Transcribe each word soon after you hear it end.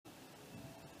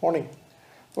Morning.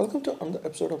 Welcome to another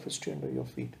episode of History Under Your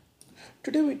Feet.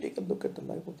 Today we take a look at the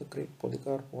life of the great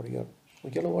Poligar warrior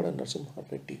Yelawada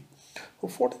Narasimha Reddy, who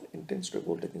fought an intense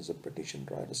revolt against the British in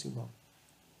Rayalaseema.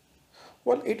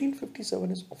 While 1857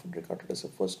 is often regarded as the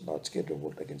first large-scale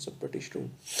revolt against the British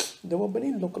rule, there were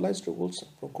many localized revolts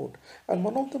that broke out, and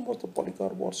one of them was the Poligar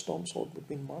War storm out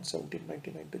between March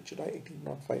 1799 to July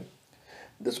 1805.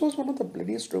 This was one of the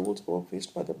bloodiest revolts ever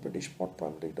faced by the British, fought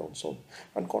primarily down south,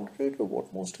 and contrary to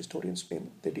what most historians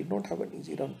claim, they did not have an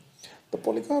easy run. The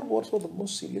Poligar Wars were the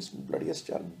most serious and bloodiest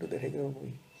challenge to the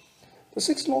hegemony. The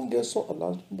 6 long years saw a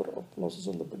large number of losses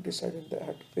on the British side, and they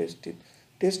had to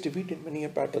taste defeat in many a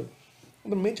battle.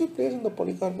 The major players in the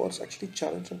Poligar Wars actually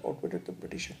challenged and outwitted the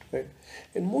British head-to-head.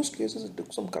 In most cases, it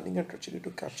took some cunning and treachery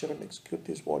to capture and execute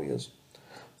these warriors.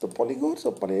 The Poligars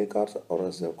or Palayakars, or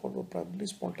as they are called, were primarily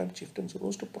small-time chieftains who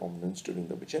rose to prominence during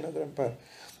the Vijayanagara Empire.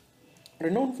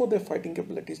 Renowned for their fighting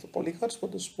abilities, the Poligars were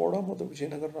the sword arm of the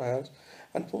Vijayanagara Rayas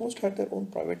and foremost had their own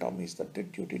private armies that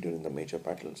did duty during the major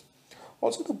battles.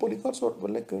 Also, the Poligars were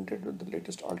well acquainted with the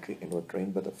latest artillery and were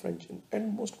trained by the French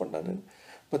and most were done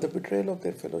by the betrayal of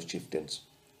their fellow chieftains.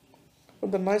 When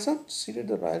the Nizam ceded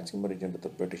the Rayalaseema region to the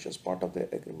British as part of their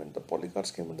agreement, the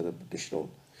Polygars came under the British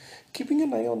rule. Keeping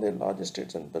an eye on their large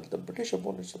estates and wealth, the British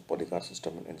abolished the Polygar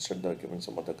system and instead they were given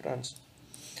some other grants.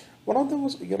 One of them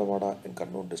was Yelavada in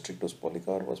Kannur district, whose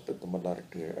Polygar was Peddamalla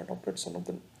Reddy, adopted son of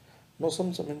the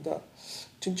Nosam Zaminda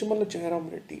Chinchamalla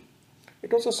Jairam Reddy.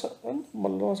 It was a son of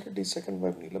Mallas Reddy's second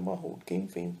wife Neelama who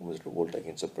gained fame from his revolt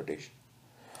against the British.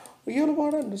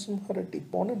 Uyalawada Narasimha Reddy,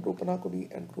 born in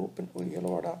Rupanakudi and grew up in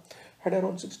Uyalawada, had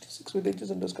around 66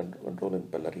 villages under his control in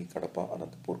Bellary, Kadapa,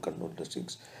 Anantapur, Kannur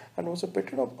districts, and was a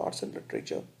patron of arts and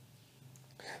literature.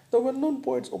 The well-known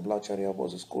poet Oblacharya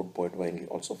was his court poet, while he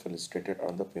also felicitated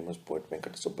another famous poet,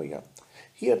 Venkatasubbayya.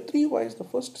 He had 3 wives. The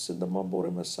first, Siddhamma, bore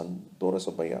him a son,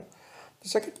 Dorasubbayya. The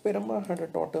second, Peramma, had a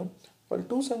daughter, while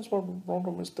 2 sons were born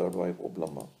from his third wife,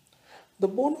 Oblama. The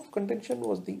bone of contention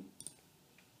was the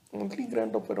monthly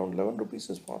grant of around 11 rupees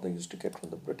his father used to get from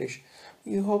the British.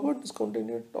 He, however,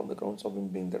 discontinued on the grounds of him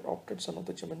being the adopted son of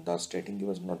the Jamindar, stating he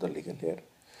was not the legal heir.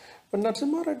 When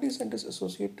Narasimha Reddy sent his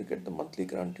associate to get the monthly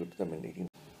grant due to them in 18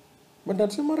 But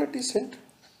Narasimha Reddy sent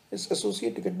his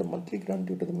associate to get the monthly grant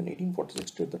due to them in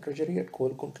 1846 to the treasury at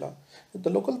Koilkuntla. The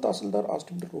local Tahsildar asked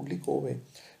him to rudely go away.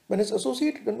 When his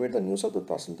associate conveyed the news of the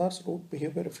Tahsildar's rude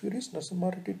behavior, a furious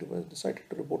Narasimha Reddy decided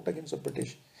to revolt against the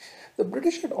British. The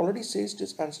British had already seized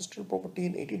his ancestral property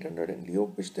in 1800 in lieu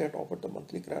of which they had offered the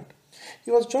monthly grant.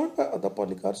 He was joined by other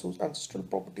Poligars whose ancestral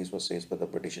properties were seized by the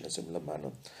British in a similar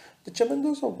manner. The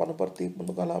Chamindars of Vanaparthi,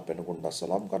 Munugala, Penagunda,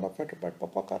 Salam Khan of Hyderabad,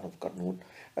 Papa Khan of Kurnool,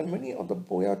 and many other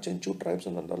Boya Chenchu tribes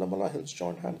in the Nalamala Hills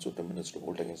joined hands with them in his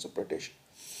revolt against the British.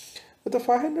 With a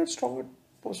 500 strong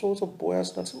force of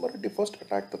Boyas, Narasimha Reddy first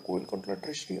attacked the Koilkuntla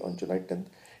treasury on July 10,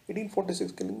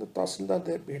 1846, killing the Tahsildar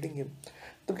there, beheading him.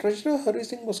 The treasurer Hari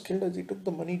Singh was killed as he took the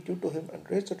money due to him and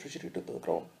razed the treasury to the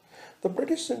ground. The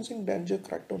British, sensing danger,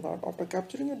 cracked down hard. After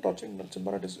capturing and torturing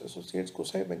Narasimha Reddy's associates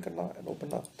Gosai Venkana and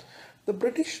Opanna, the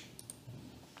British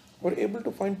were able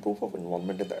to find proof of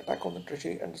involvement in the attack on the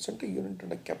treasury and sent a unit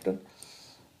under Captain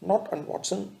Knott and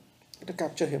Watson to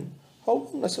capture him.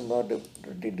 However, Narasimha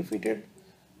Reddy defeated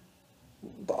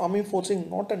the army, forcing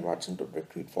Knott and Watson to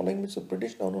retreat, following which the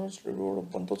British announced a reward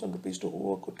of 1,000 rupees to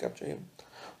whoever could capture him.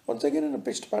 Once again, in a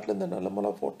pitched battle in the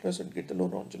Nalamala fortress at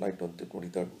Gitalur on July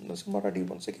 23rd, Narasimha Reddy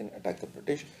once again attacked the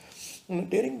British in a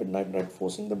daring midnight raid,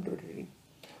 forcing them to retreat.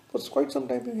 For quite some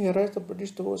time, he harassed the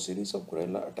British through a series of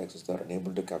guerrilla attacks as they were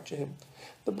unable to capture him.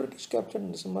 The British captured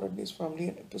Narasimha Reddy's family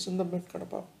and imprisoned them at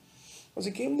Kadapa. As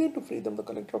he came there to free them, the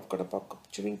collector of Kadapa,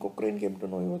 Chirin Cochrane, came to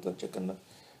know he was the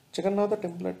Jagannatha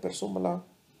temple at Persumala,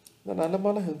 the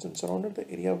Nalamala hills, and surrounded the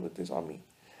area with his army.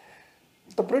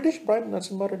 The British bribed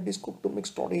Narasimha Reddy's cook to mix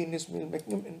toddy in his meal,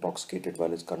 making him intoxicated while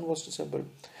his gun was disassembled.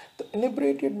 The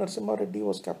inebriated Narasimha Reddy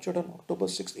was captured on October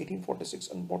 6, 1846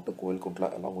 and brought to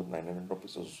Koilkuntla along with 900 of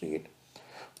his associates.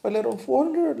 While around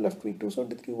 400 had left free,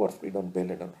 273 were freed on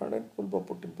bail and 100 were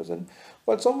put in prison,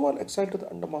 while some were exiled to the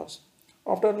Andamans.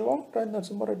 After a long trial,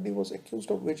 Narasimha Reddy was accused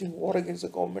of waging war against the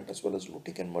government as well as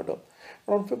looting and murder.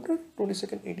 Around February 22,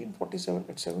 1847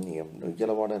 at 7 am,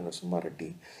 Yelawada Narasimha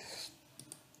Reddy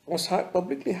was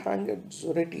publicly hanged at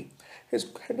Zureti. His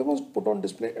head was put on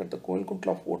display at the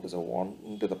Koilkuntla fort as a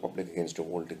warning to the public against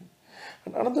revolting.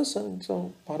 And another son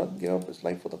of Bharat gave up his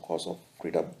life for the cause of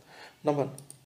freedom. Naman.